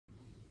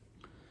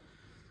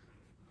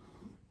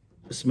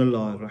بسم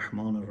الله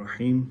الرحمن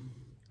الرحيم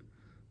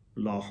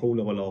لا حول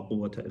ولا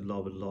قوة إلا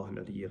بالله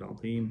العلي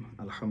العظيم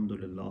الحمد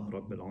لله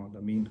رب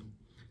العالمين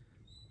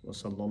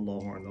وصلى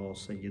الله على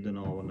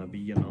سيدنا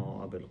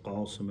ونبينا أبي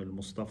القاسم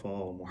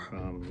المصطفى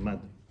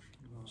محمد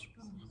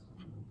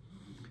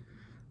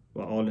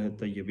وآله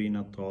الطيبين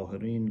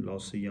الطاهرين لا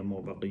سيما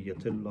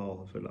بقية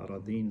الله في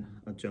الأراضين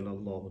أجل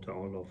الله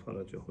تعالى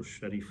فرجه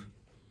الشريف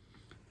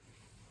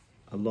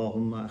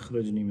اللهم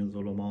أخرجني من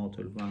ظلمات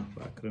الوهم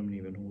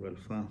وأكرمني بنور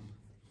الفهم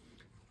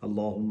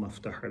اللهم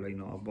افتح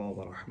علينا أبواب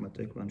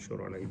رحمتك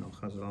وانشر علينا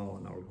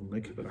خزائن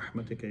علومك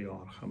برحمتك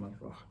يا أرحم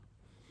الراحمين.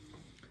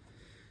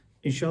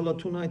 Inshallah,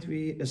 tonight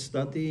we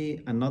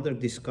study another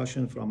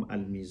discussion from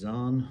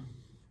al-Mizan,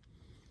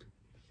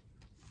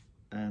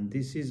 and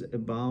this is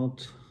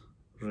about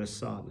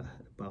Risala,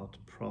 about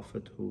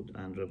prophethood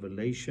and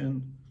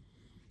revelation,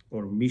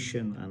 or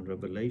mission and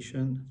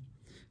revelation.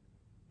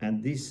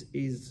 And this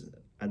is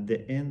at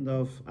the end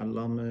of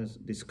Allamah's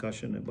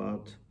discussion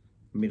about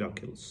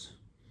miracles.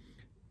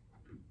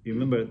 You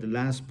remember the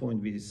last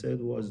point we said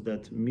was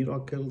that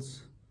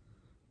miracles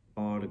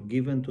are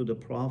given to the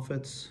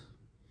prophets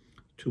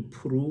to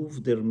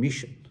prove their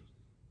mission.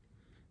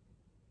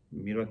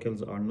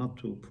 Miracles are not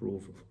to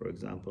prove, for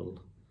example,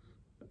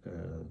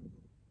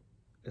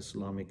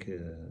 Islamic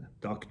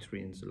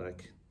doctrines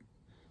like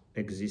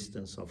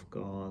existence of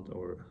God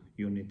or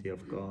unity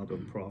of God or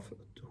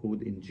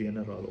prophethood in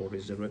general or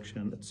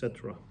resurrection,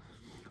 etc.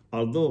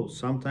 Although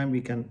sometimes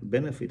we can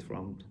benefit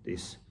from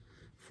this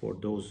for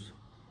those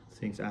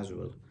things as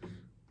well.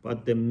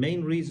 But the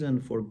main reason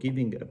for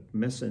giving a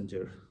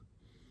messenger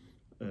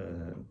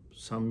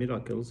some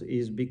miracles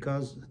is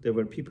because there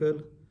were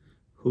people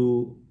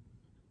who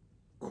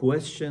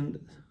questioned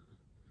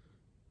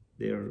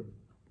their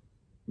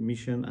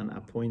mission and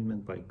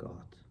appointment by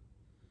God.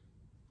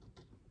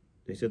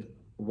 They said,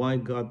 why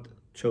God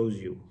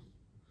chose you?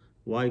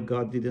 Why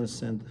God didn't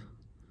send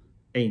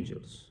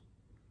angels?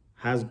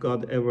 Has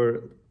God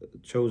ever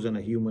chosen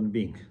a human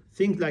being?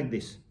 Things like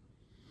this.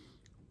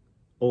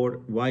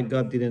 Or why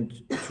God didn't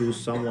choose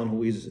someone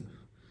who is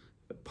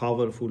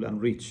powerful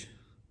and rich?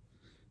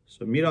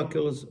 So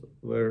miracles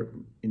were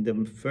in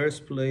the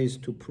first place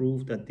to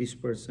prove that this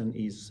person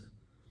is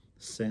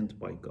sent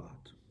by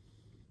God.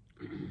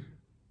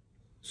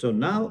 So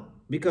now,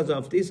 because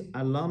of this,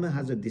 Allamah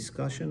has a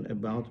discussion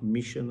about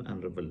mission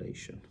and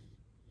revelation.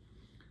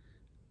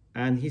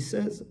 And he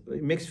says,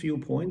 he makes few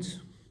points.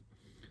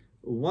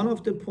 One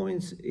of the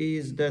points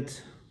is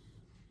that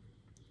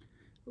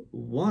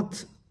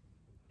what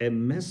a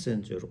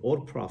messenger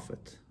or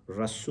prophet,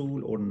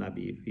 Rasul or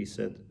Nabi, he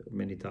said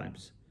many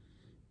times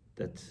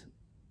that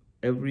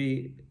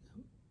every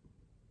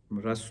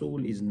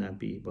Rasul is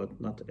Nabi, but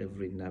not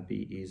every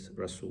Nabi is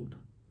Rasul.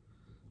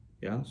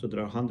 Yeah, so there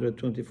are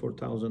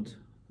 124,000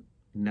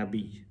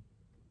 Nabi,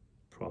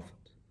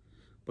 prophet,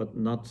 but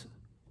not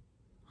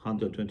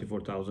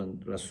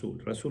 124,000 Rasul.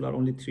 Rasul are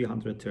only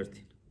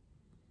 313.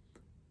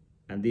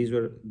 And these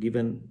were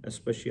given a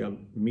special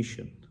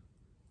mission,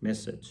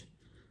 message.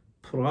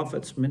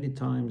 Prophets many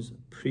times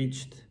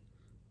preached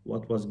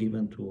what was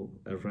given to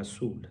a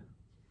Rasul.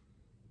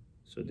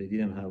 So they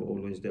didn't have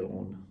always their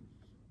own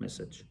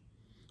message.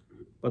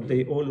 But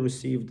they all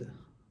received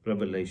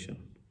revelation.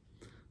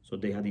 So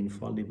they had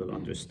infallible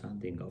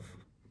understanding of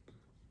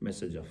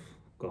message of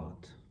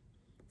God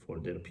for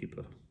their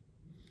people.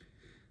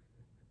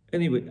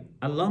 Anyway,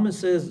 Allamah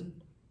says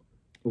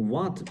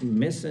what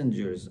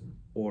messengers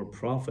or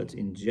prophets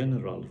in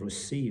general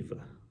receive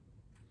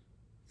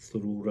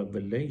through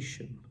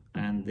revelation,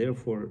 and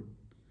therefore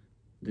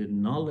the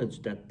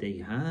knowledge that they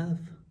have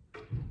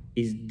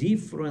is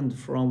different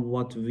from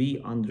what we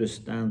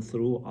understand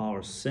through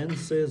our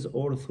senses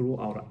or through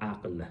our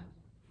aql.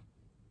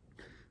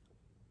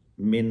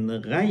 من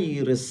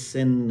غير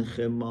السنخ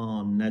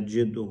ما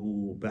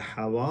نجده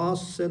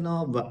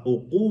بحواسنا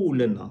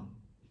وعقولنا.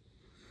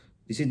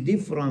 This is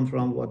different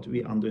from what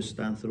we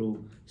understand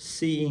through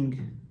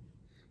seeing,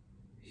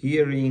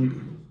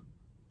 hearing,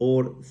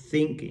 or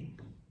thinking.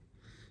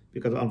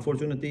 Because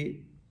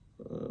unfortunately,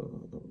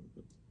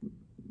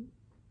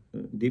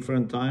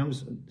 different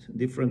times,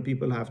 different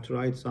people have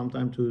tried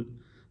sometimes to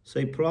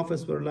say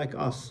prophets were like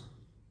us.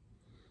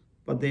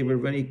 But they were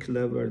very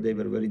clever, they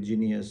were very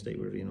genius, they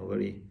were,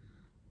 very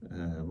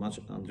much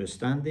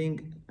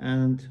understanding,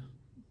 and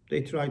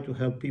they tried to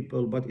help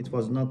people, but it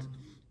was not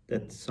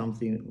that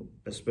something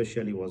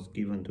especially was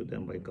given to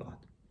them by God.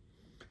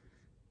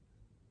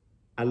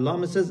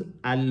 Allah says,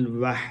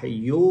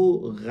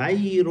 Al-Wahyu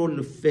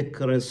ghayrul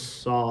fikr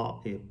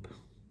as-sa'ib.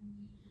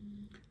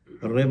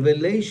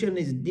 Revelation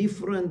is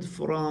different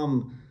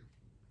from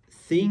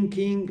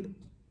thinking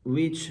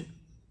which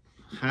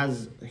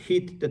has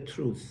hit the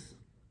truth,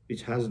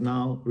 which has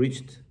now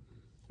reached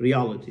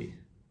reality.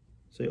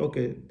 Say,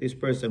 okay, this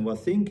person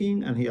was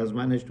thinking and he has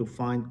managed to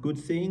find good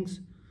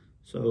things,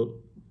 so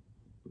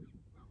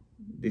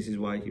this is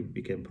why he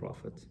became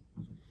prophet.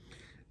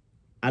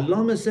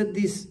 Allamah said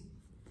this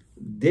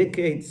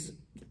decades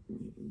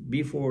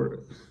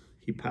before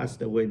he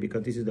passed away,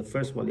 because this is the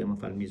first volume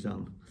of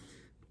al-Mizan.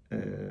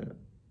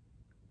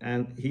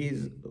 and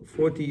he's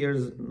 40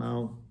 years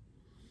now,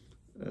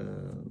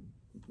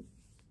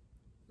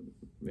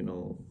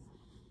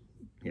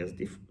 he has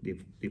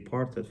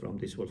departed from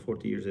this world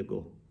 40 years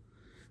ago.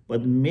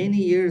 But many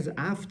years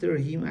after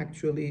him,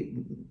 actually,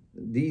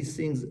 these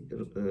things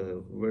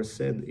were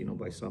said,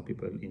 by some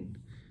people in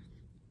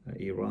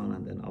Iran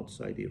and then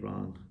outside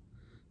Iran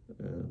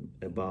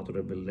about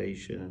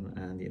revelation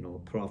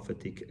and,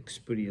 prophetic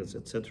experience,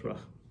 etc.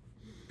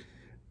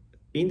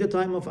 In the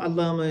time of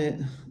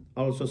Allama,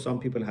 also some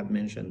people have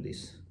mentioned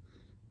this,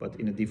 but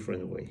in a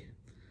different way.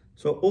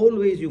 So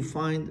always you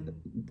find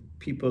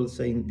people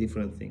saying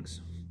different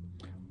things.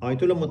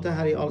 Ayatollah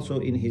Mutahari also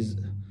in his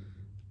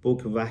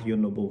book Wahyu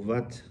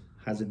Nubuwwat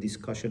has a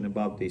discussion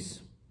about this.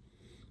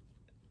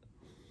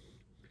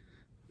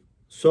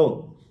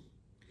 So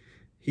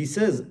he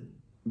says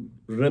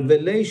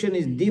revelation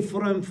is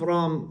different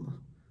from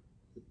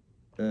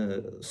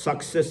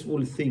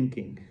successful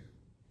thinking,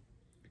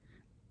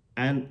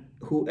 and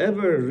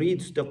whoever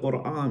reads the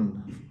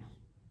Quran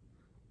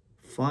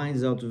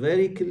finds out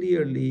very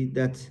clearly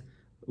that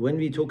when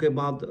we talk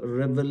about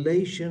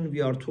revelation,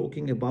 we are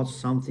talking about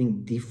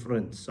something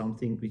different,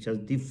 something which has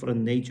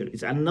different nature.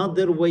 It's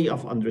another way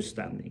of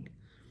understanding.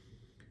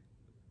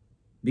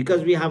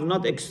 Because we have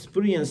not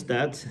experienced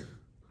that,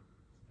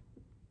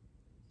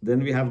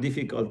 then we have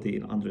difficulty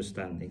in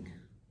understanding.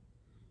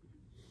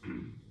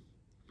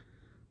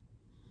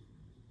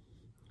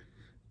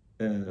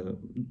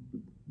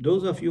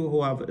 Those of you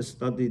who have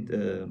studied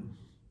the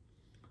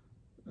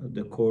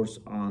course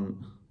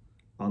on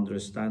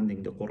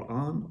understanding the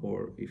Quran,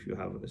 or if you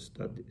have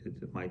studied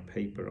my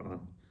paper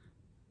on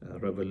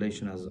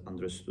revelation as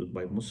understood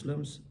by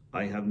Muslims,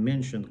 I have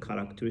mentioned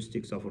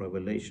characteristics of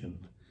revelation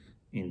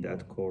in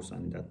that course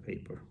and in that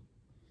paper.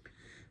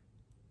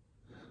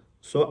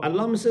 So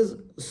Allah says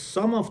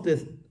some of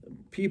the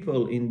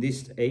people in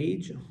this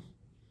age,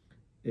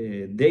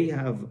 they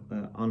have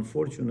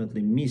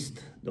unfortunately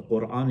missed the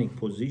Quranic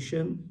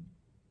position,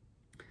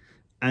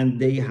 and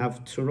they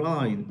have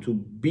tried to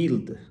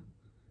build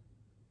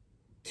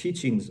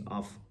teachings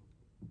of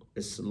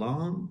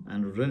Islam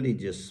and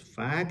religious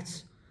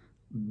facts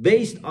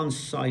based on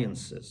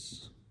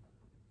sciences,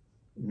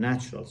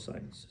 natural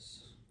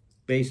sciences,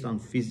 based on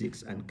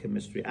physics and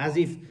chemistry, as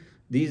if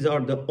these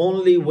are the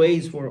only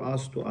ways for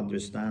us to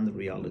understand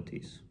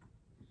realities.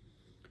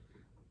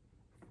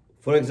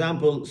 For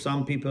example,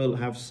 some people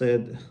have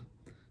said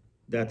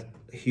that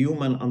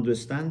human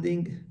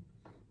understanding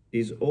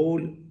is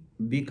all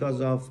because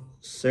of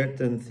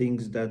certain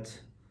things that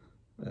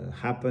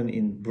happen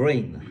in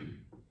brain.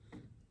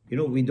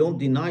 We don't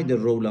deny the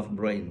role of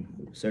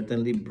brain.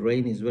 Certainly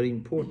brain is very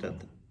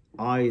important.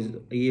 Eyes,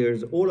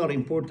 ears, all are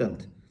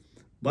important.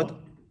 But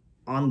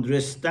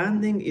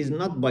understanding is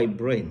not by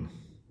brain.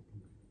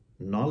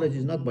 Knowledge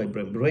is not by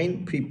brain.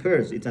 Brain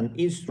prepares, it's an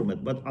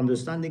instrument, but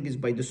understanding is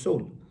by the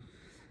soul.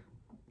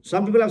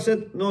 Some people have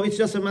said, no, it's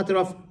just a matter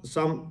of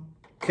some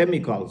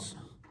chemicals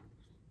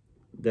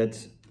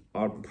that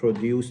are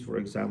produced, for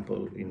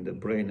example, in the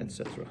brain,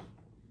 etc.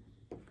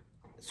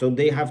 So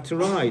they have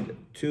tried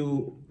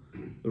to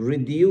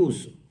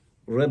reduce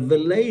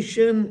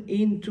revelation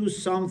into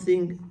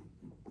something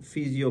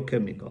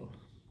physiochemical.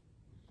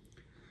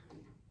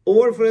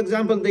 Or, for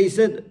example, they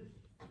said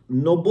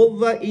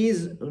Nubuwwa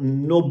is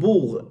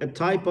nubugh, a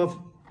type of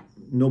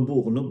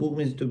nubugh. Nubugh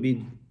means to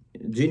be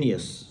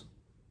genius.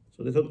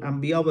 So they thought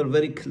Anbiya were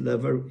very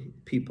clever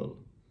people.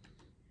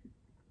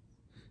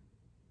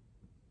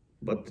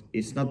 But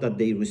it's not that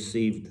they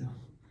received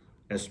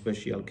a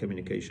special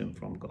communication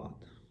from God.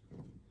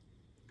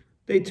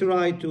 They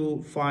try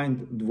to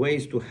find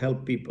ways to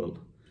help people.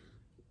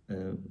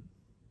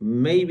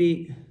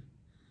 Maybe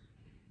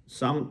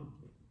sometimes,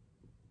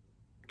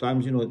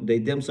 they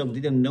themselves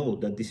didn't know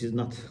that this is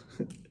not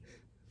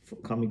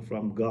coming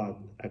from God,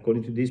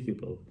 according to these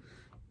people.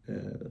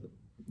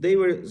 They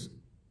were,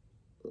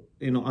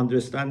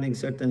 understanding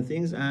certain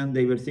things, and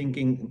they were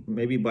thinking,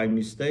 maybe by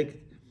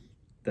mistake,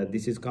 that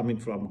this is coming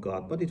from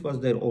God, but it was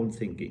their own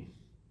thinking.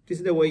 This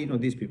is the way,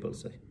 these people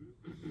say.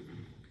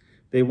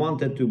 They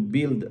wanted to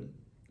build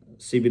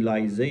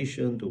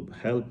civilization, to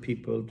help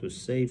people, to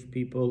save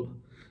people.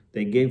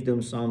 They gave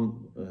them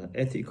some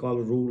ethical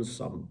rules,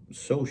 some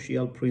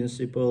social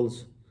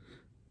principles.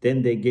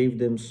 Then they gave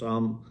them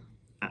some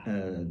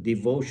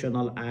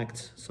devotional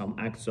acts, some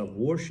acts of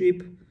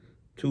worship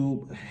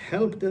to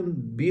help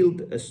them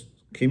build a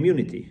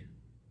community.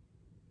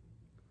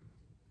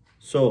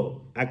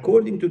 So,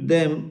 according to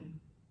them,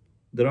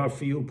 there are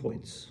few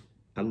points.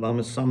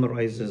 Allah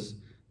summarizes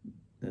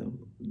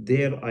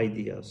their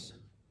ideas.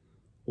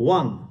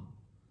 One,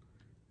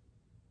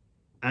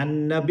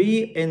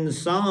 An-Nabi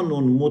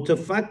insanun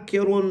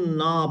mutafakkirun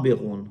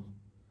nabighun.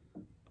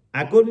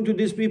 According to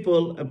these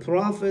people, a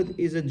prophet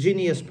is a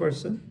genius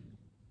person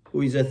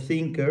who is a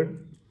thinker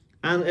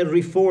and a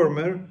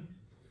reformer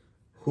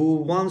who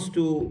wants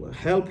to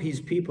help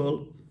his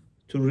people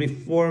to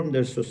reform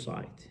their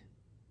society.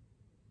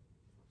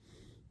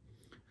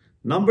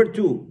 Number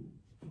two,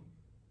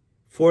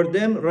 for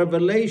them,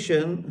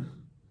 revelation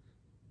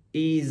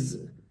is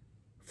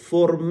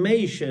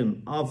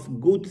formation of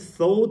good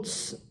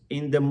thoughts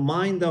in the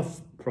mind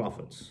of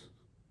prophets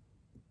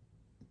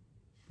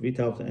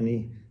without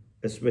any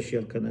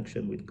special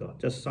connection with God.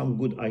 Just some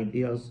good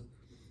ideas.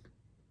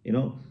 You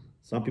know,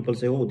 some people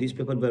say, oh, these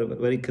people were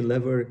very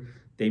clever.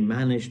 They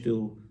managed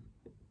to,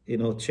 you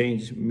know,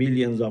 change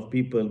millions of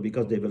people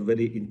because they were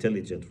very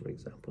intelligent, for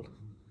example.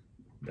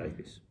 Like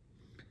this.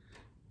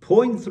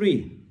 Point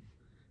 3,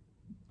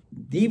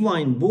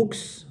 divine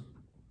books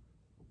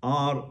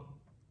are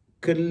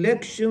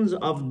collections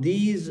of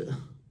these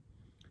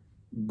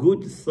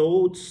good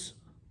thoughts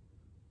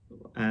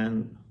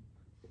and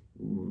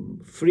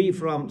free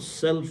from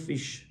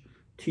selfish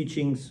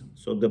teachings.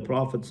 So the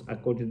prophets,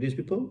 according to these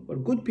people, were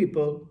good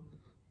people,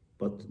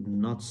 but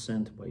not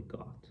sent by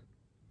God.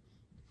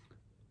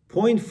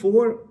 Point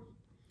 4,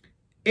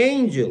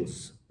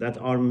 angels that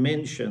are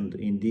mentioned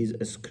in these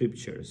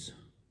scriptures,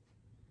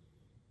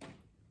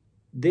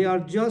 they are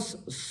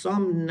just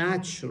some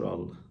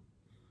natural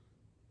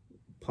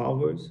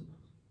powers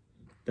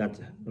that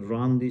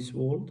run this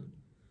world,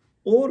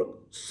 or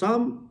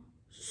some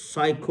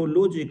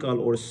psychological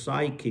or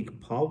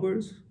psychic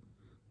powers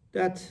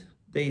that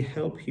they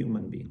help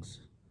human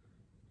beings.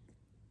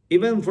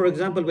 Even, for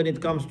example, when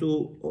it comes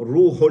to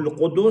Ruhul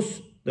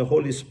Qudus, the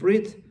Holy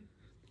Spirit,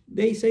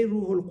 they say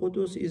Ruhul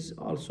Qudus is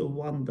also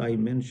one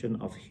dimension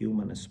of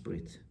human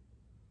spirit.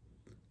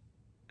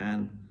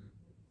 And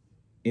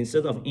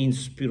instead of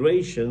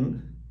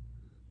inspiration,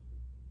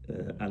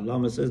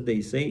 Allama says,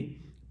 they say,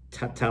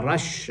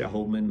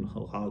 tatarashahu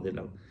minhu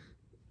hadilam.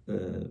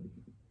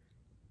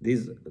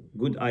 These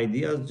good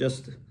ideas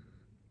just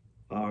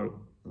are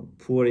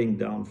pouring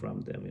down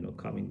from them, you know,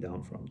 coming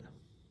down from them.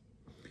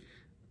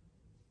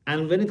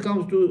 And when it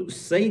comes to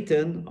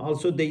Satan,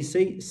 also they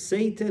say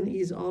Satan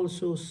is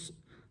also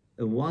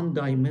one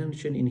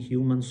dimension in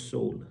human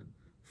soul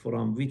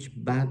from which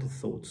bad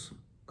thoughts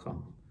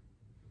come.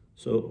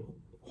 So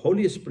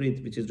Holy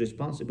Spirit, which is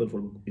responsible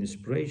for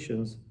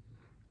inspirations,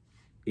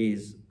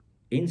 is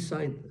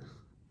inside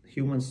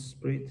human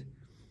spirit.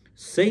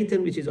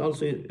 Satan, which is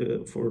also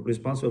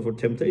responsible for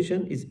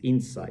temptation, is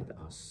inside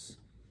us,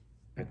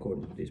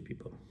 according to these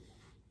people.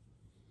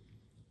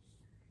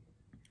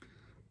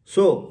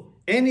 So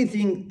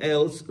anything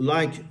else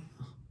like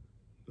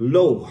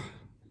Lawh,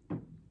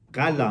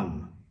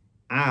 Qalam,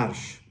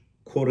 Arsh,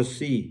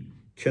 Kursi,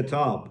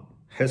 Kitab,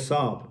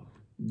 Hisab,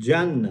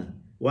 Jannah,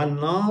 Wan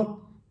Nar,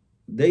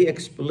 they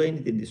explain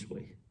it in this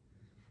way.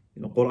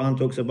 You know, Quran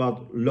talks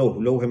about Lawh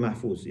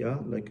Mahfuz, yeah,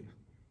 like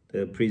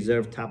the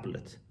preserved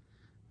tablet.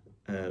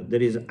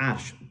 There is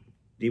Arsh,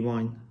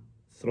 divine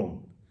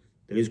throne.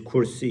 There is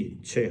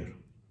Kursi, chair.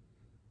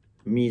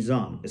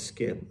 Mizan,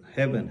 scale.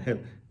 Heaven, hell.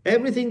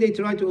 Everything they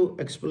try to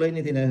explain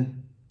it in a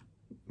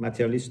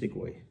materialistic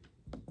way.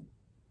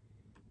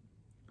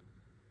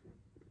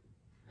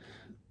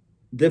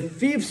 The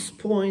 5th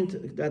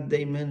point that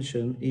they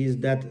mention is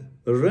that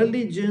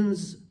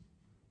religions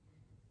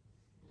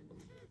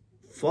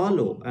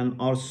follow and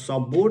are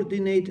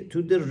subordinate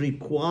to the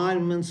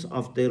requirements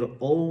of their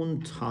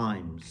own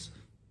times.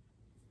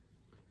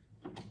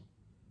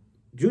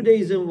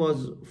 Judaism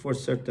was for a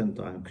certain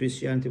time,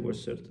 Christianity for a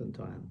certain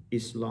time,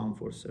 Islam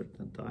for a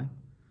certain time.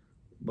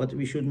 But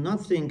we should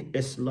not think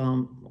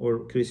Islam or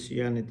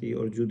Christianity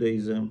or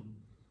Judaism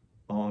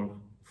are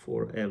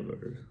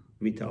forever,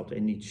 without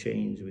any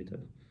change. With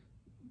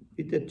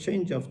the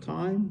change of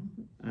time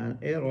and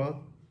era,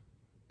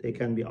 they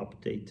can be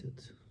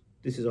updated.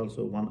 This is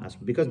also one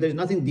aspect, because there's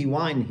nothing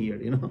divine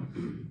here, you know.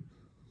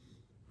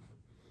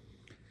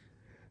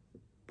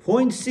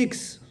 Point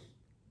 6,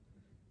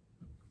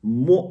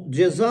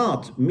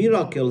 mu'jizat,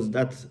 miracles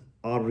that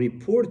are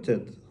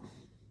reported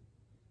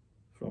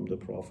from the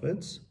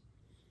prophets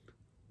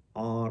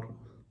are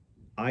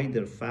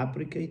either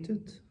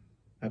fabricated,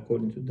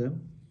 according to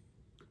them,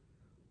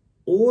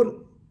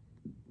 or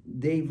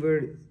they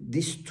were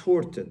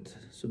distorted.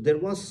 So there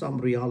was some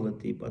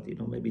reality, but, you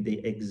know, maybe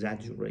they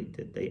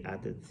exaggerated, they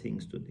added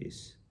things to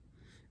this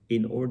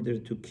in order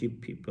to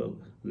keep people,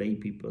 lay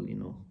people, you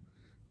know,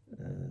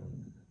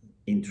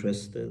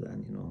 interested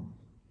and, you know,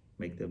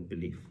 make them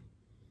believe.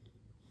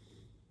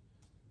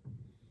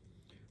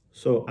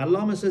 So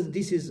Allama says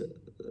this is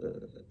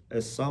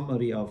a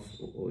summary of,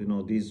 you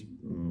know, these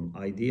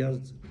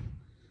ideas,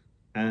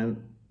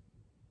 and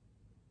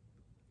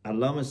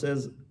Allama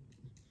says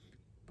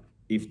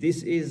if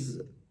this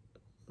is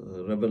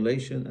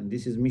revelation and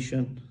this is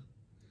mission,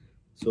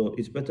 so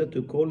it's better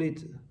to call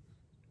it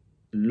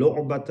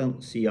lu'batan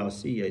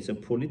siyasiyya. It's a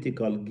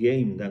political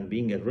game than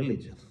being a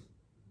religion.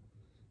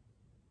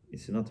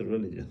 It's not a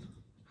religion.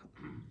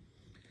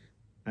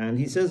 And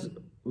he says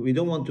we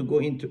don't want to go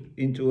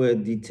into a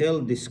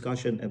detailed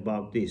discussion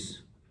about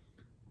this,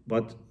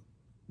 but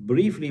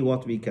briefly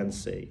what we can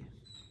say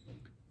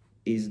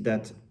is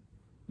that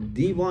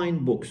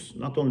divine books,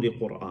 not only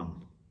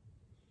Qur'an,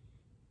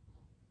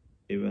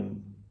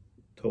 even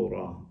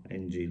Torah,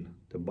 Injil,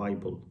 the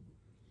Bible,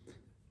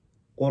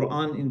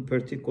 Qur'an in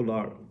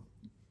particular,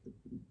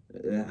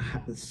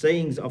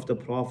 sayings of the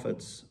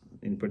prophets,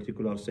 in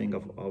particular saying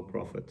of our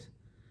prophet,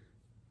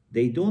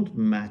 they don't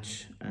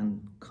match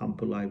and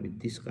comply with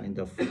this kind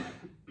of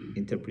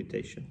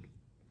interpretation.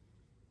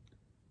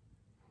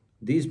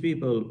 These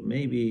people,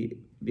 maybe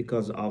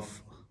because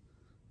of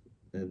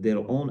their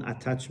own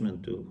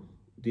attachment to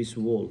this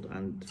world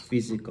and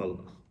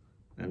physical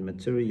and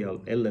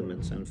material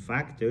elements and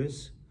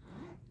factors,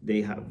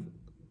 they have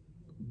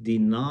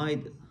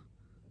denied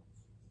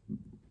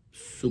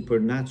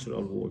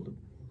supernatural world.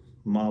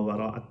 Ma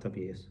wara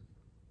at-tabi'is.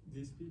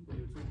 These people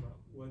you're talking about,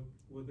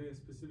 were they a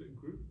specific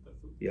group?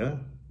 Yeah.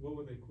 What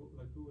were they called?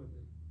 Like, who were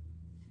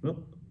they?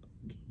 No,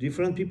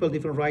 different people,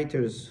 different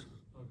writers.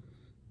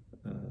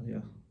 Okay. Yeah.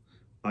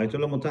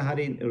 Ayatollah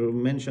Mutahari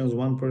mentions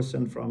one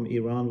person from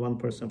Iran, one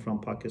person from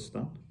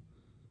Pakistan.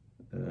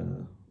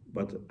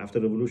 But after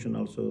the revolution,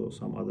 also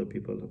some other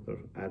people were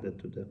added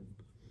to them.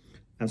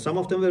 And some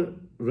of them were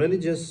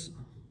religious,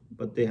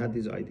 but they had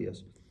these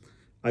ideas.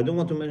 I don't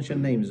want to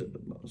mention names,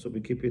 so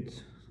we keep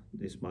it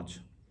this much.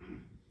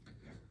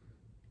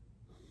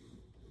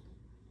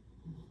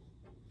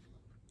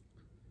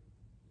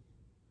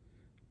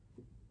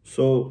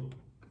 So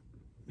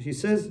he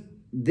says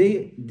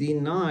they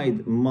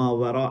denied ma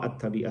wara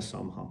at-tabi'a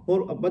somehow,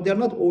 but they are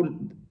not all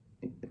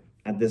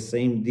at the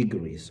same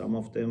degree. Some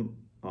of them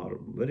are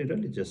very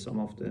religious, some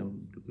of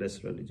them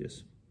less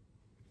religious.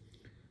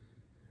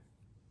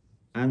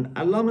 And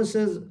Allama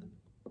says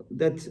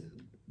that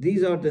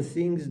these are the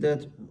things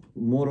that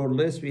more or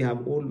less we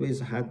have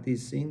always had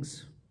these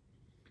things.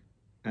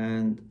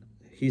 And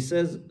he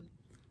says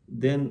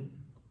then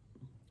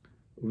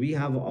we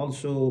have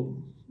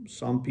also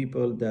some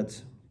people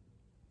that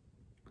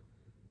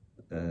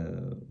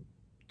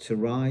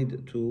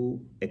tried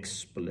to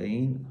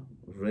explain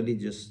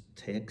religious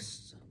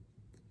texts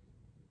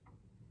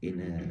in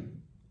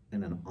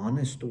an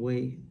honest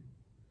way,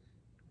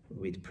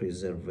 with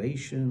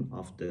preservation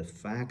of the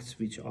facts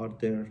which are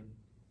there,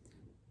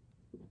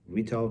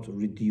 without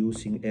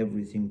reducing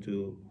everything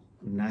to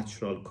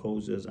natural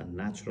causes and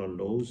natural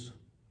laws.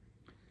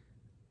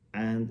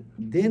 And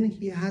then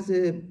he has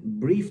a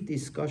brief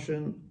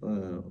discussion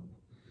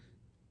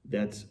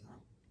that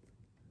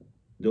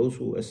those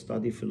who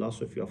study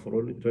philosophy of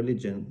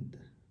religion,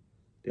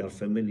 they are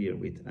familiar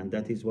with, and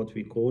that is what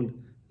we call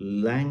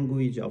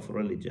language of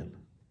religion.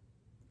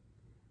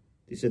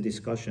 This is a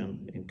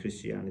discussion in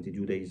Christianity,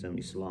 Judaism,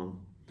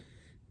 Islam.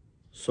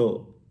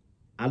 So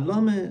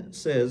Allama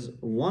says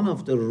one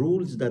of the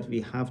rules that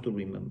we have to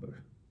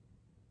remember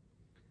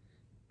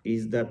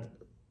is that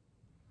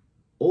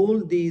all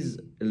these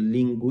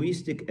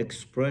linguistic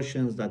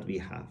expressions that we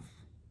have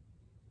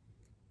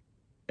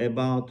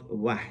about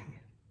wahy,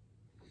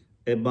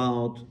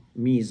 about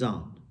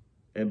Mizan,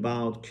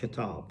 about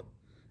kitab,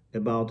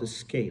 about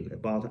scale,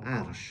 about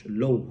arsh,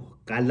 law,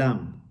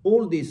 qalam,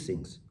 all these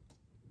things,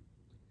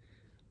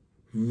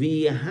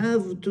 we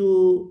have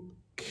to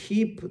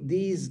keep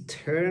these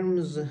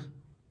terms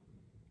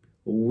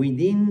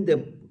within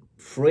the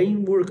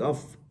framework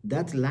of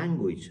that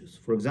language.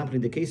 For example,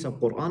 in the case of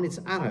Quran, it's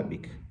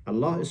Arabic.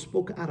 Allah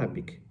spoke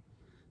Arabic,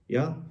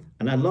 yeah,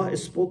 and Allah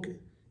spoke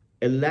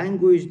a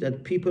language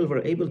that people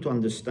were able to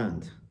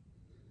understand.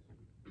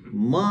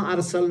 Ma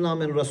arsalna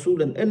min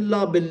rasulin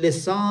illa bil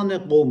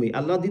lisan qawmi.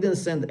 Allah didn't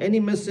send any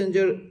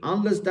messenger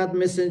unless that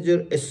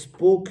messenger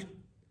spoke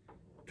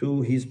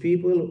to his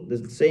people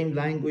the same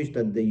language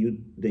that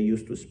they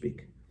used to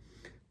speak.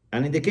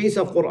 And in the case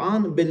of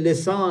Quran, bil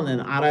lisan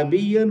and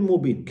Arabiyyan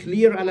mubin,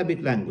 clear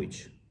Arabic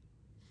language.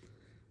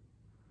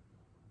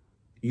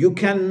 You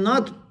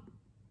cannot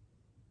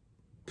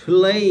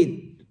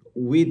play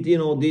with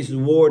these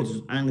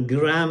words and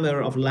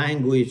grammar of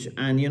language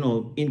and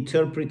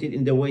interpret it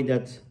in the way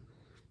that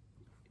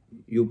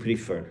you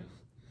prefer.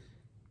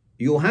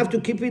 You have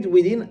to keep it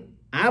within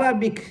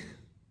Arabic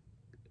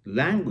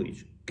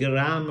language,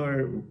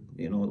 grammar,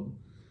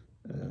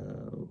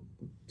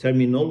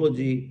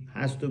 terminology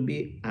has to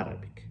be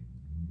Arabic.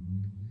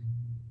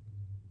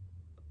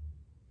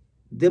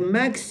 The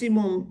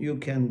maximum you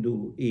can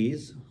do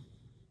is,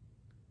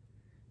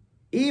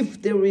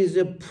 if there is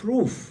a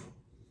proof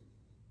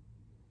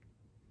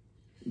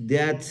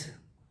that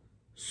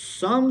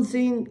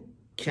something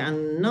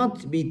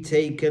cannot be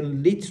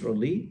taken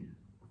literally,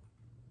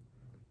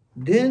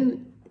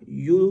 then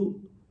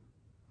you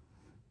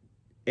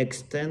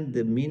extend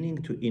the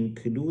meaning to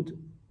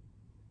include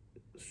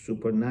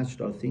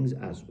supernatural things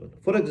as well.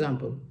 For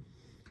example,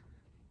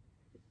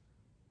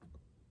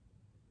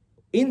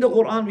 in the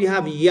Quran we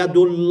have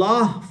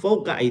Yadullah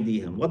fawqa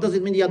aydihim. What does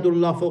it mean,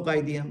 Yadullah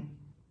fawqa aydihim?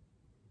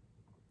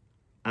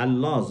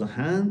 Allah's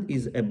hand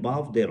is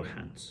above their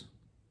hands.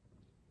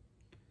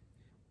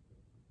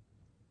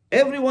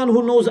 Everyone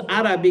who knows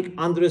Arabic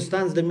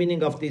understands the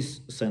meaning of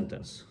this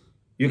sentence.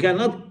 You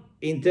cannot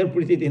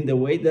interpret it in the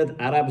way that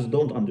Arabs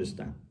don't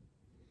understand.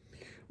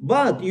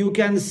 But you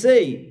can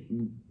say,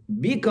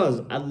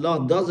 because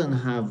Allah doesn't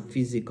have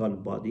physical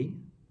body,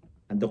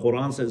 and the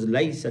Quran says,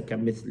 "Laysa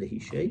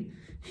kamithlihi shay,"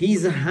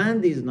 His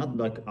hand is not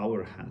like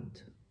our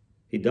hand.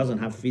 He doesn't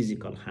have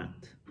physical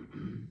hand.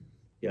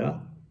 Yeah?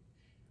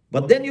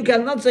 But then you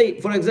cannot say,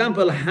 for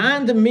example,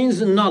 hand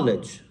means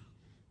knowledge.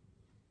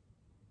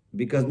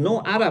 Because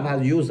no Arab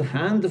has used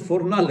hand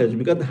for knowledge,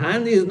 because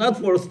hand is not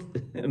for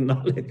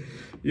knowledge.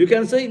 You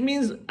can say it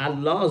means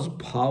Allah's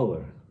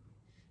power.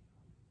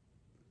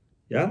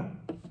 Yeah?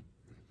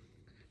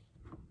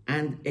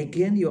 And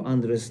again, you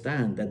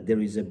understand that there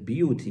is a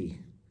beauty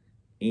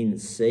in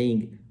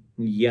saying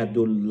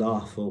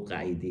Yadullah fawqa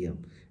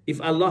aydihim.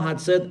 If Allah had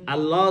said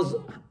Allah's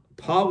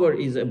power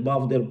is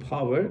above their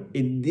power,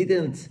 it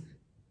didn't,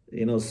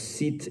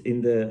 sit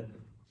in the,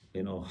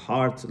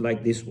 heart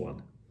like this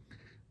one.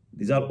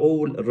 These are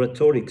all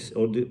rhetorics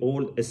or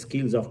all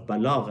skills of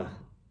balagha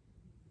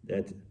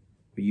that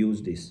we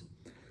use this.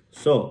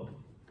 So,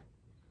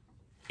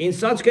 in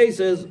such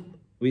cases,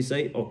 we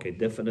say, okay,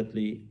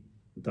 definitely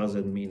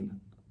doesn't mean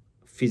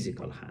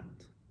physical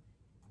hand.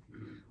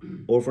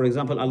 Or for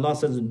example, Allah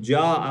says,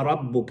 Ja'a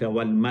rabbuka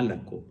wal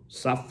malaku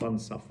saffan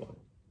saffan.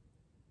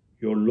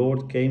 Your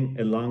Lord came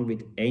along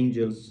with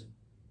angels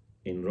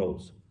in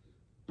rows.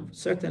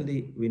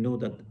 Certainly, we know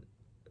that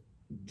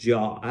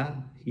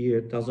Ja'a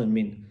here doesn't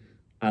mean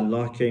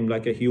Allah came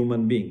like a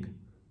human being.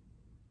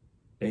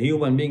 A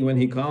human being, when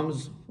he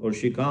comes or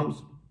she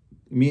comes,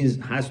 means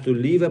has to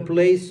leave a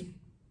place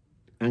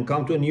and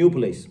come to a new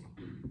place.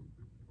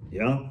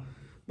 Yeah?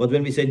 But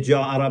when we say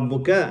Ja'a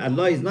rabbuka,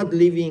 Allah is not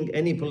leaving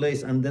any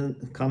place and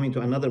then coming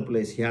to another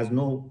place. He has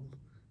no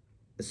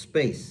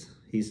space.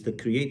 He's the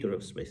creator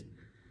of space.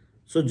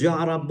 So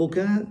Ja'a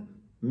rabbuka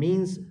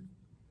means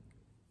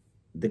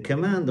the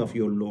command of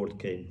your Lord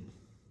came.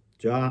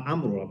 Ja'a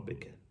amru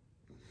rabbika.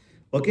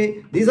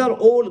 Okay, these are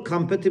all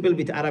compatible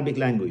with Arabic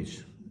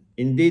language.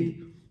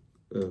 Indeed,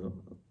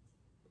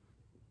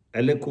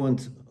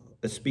 eloquent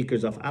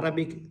speakers of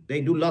Arabic, they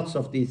do lots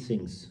of these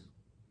things.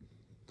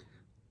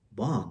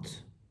 But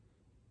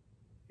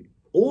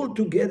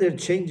altogether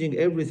changing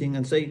everything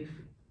and say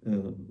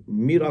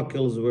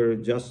miracles were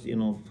just,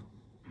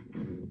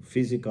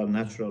 physical,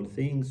 natural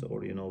things,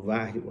 or,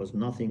 wahi was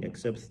nothing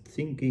except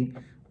thinking.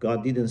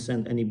 God didn't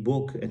send any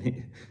book,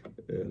 any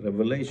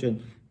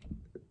revelation.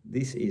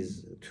 This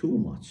is too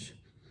much.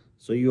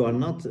 So you are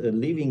not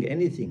leaving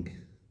anything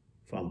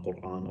from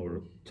Qur'an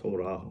or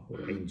Torah or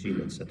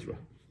Injil, etc.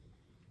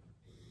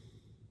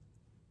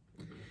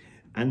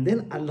 And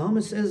then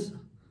Allama says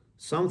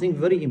something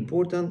very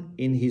important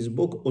in his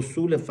book,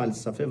 Usul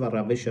Falsafe wa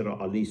Ravish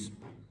Realism.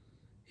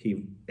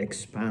 He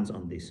expands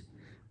on this.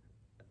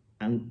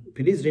 And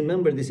please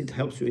remember this, it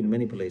helps you in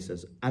many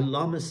places.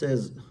 Allama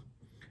says,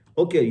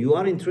 okay, you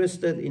are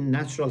interested in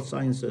natural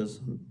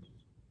sciences.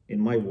 In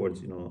my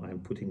words,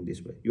 I'm putting it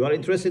this way. You are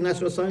interested in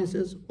natural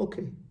sciences?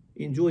 Okay,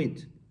 enjoy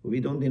it.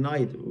 We don't deny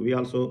it. We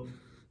also,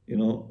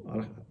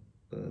 are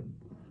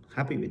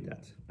happy with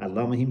that.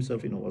 Allama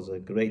himself, was a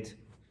great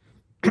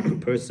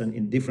person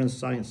in different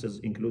sciences,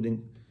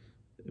 including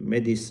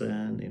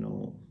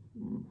medicine,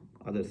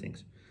 other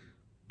things.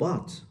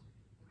 But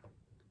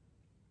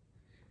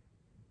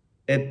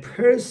a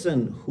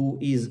person who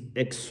is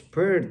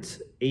expert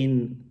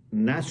in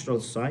natural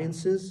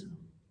sciences,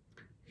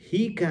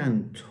 he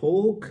can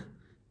talk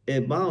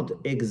about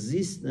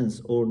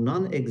existence or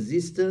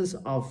non-existence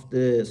of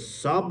the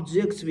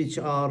subjects which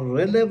are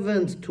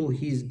relevant to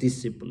his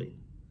discipline.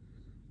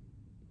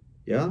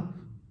 Yeah?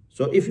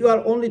 So if you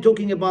are only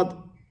talking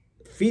about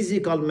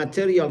physical,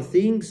 material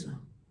things,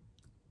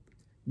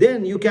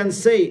 then you can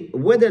say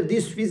whether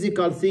this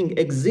physical thing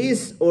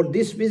exists or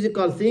this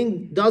physical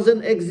thing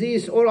doesn't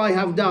exist, or I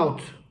have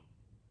doubt.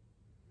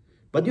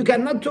 But you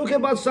cannot talk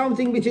about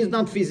something which is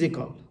not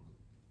physical.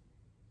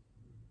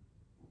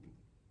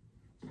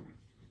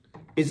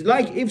 It's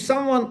like if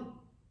someone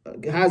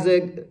has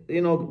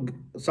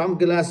some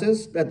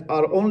glasses that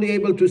are only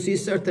able to see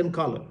certain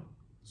color.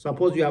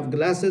 Suppose you have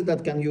glasses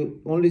that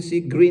you only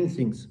see green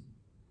things.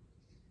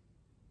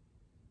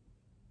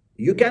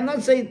 You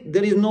cannot say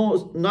there is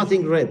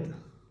nothing red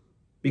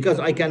because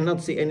I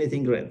cannot see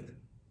anything red.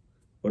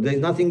 Or there is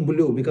nothing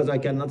blue because I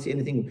cannot see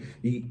anything.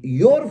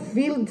 Your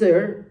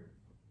filter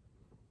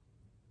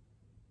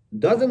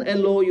doesn't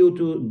allow you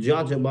to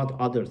judge about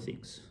other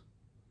things.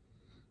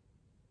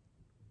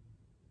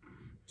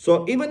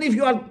 So even if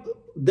you are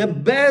the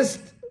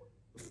best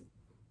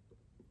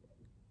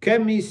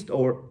chemist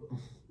or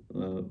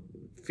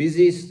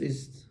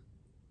physicist,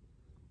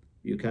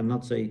 you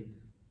cannot say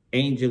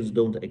angels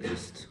don't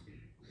exist.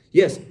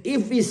 Yes,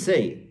 if we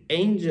say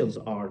angels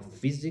are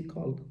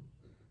physical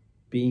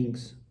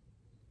beings,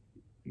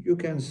 you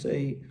can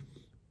say,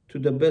 to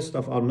the best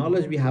of our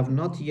knowledge, we have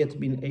not yet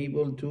been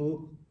able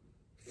to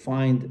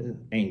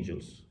find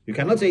angels. You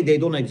cannot say they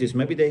don't exist.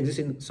 Maybe they exist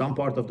in some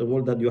part of the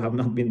world that you have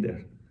not been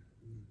there.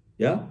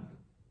 Yeah?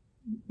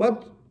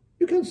 But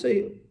you can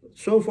say,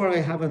 so far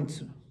I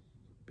haven't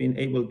been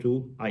able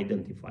to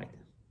identify them.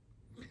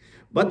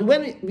 But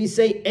when we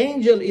say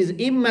angel is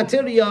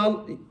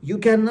immaterial, you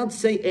cannot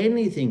say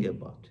anything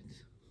about it.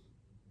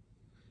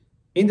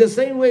 In the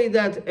same way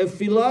that a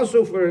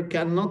philosopher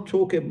cannot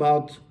talk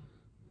about,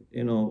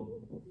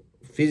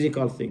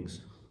 physical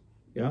things.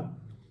 Yeah?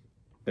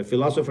 A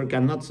philosopher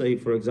cannot say,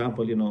 for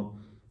example,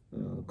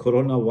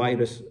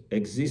 coronavirus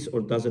exists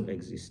or doesn't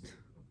exist.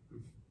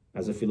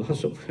 As a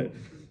philosopher,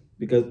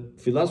 Because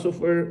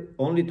philosopher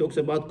only talks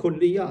about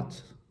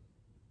kulliyat.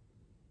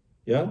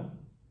 Yeah?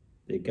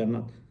 They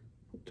cannot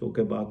talk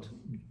about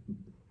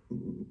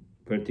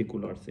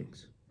particular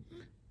things.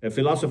 A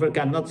philosopher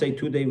cannot say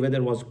today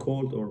whether was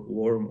cold or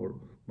warm or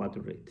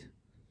moderate.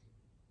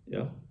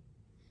 Yeah?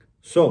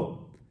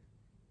 So,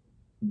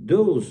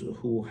 those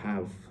who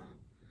have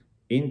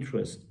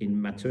interest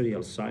in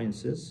material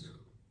sciences,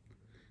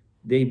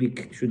 they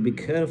should be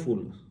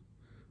careful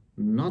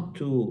not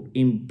to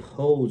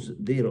impose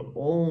their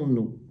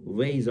own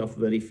ways of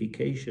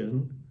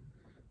verification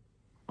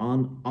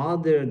on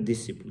other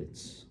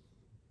disciplines.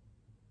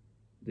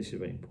 This is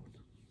very important.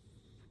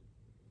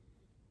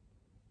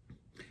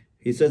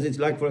 He says it's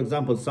like, for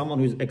example, someone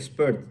who is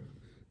expert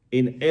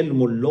in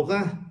ilmul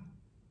lugha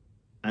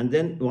and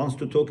then wants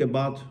to talk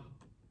about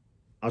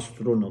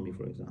astronomy,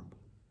 for example.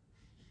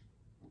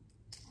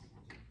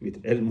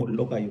 With ilmul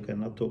lugha, you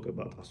cannot talk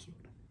about astronomy.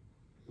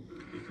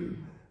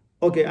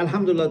 Okay,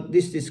 alhamdulillah,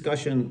 this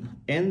discussion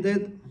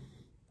ended,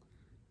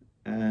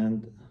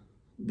 and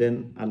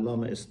then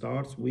Allama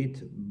starts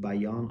with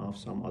bayan of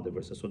some other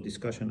verses. So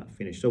discussion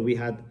finished. So we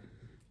had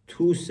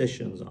 2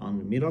 sessions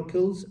on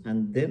miracles,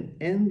 and then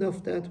end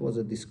of that was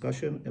a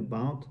discussion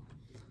about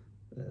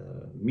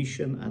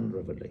mission and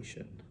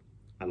revelation.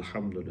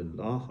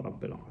 Alhamdulillah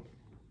Rabbil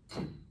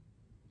Alamin.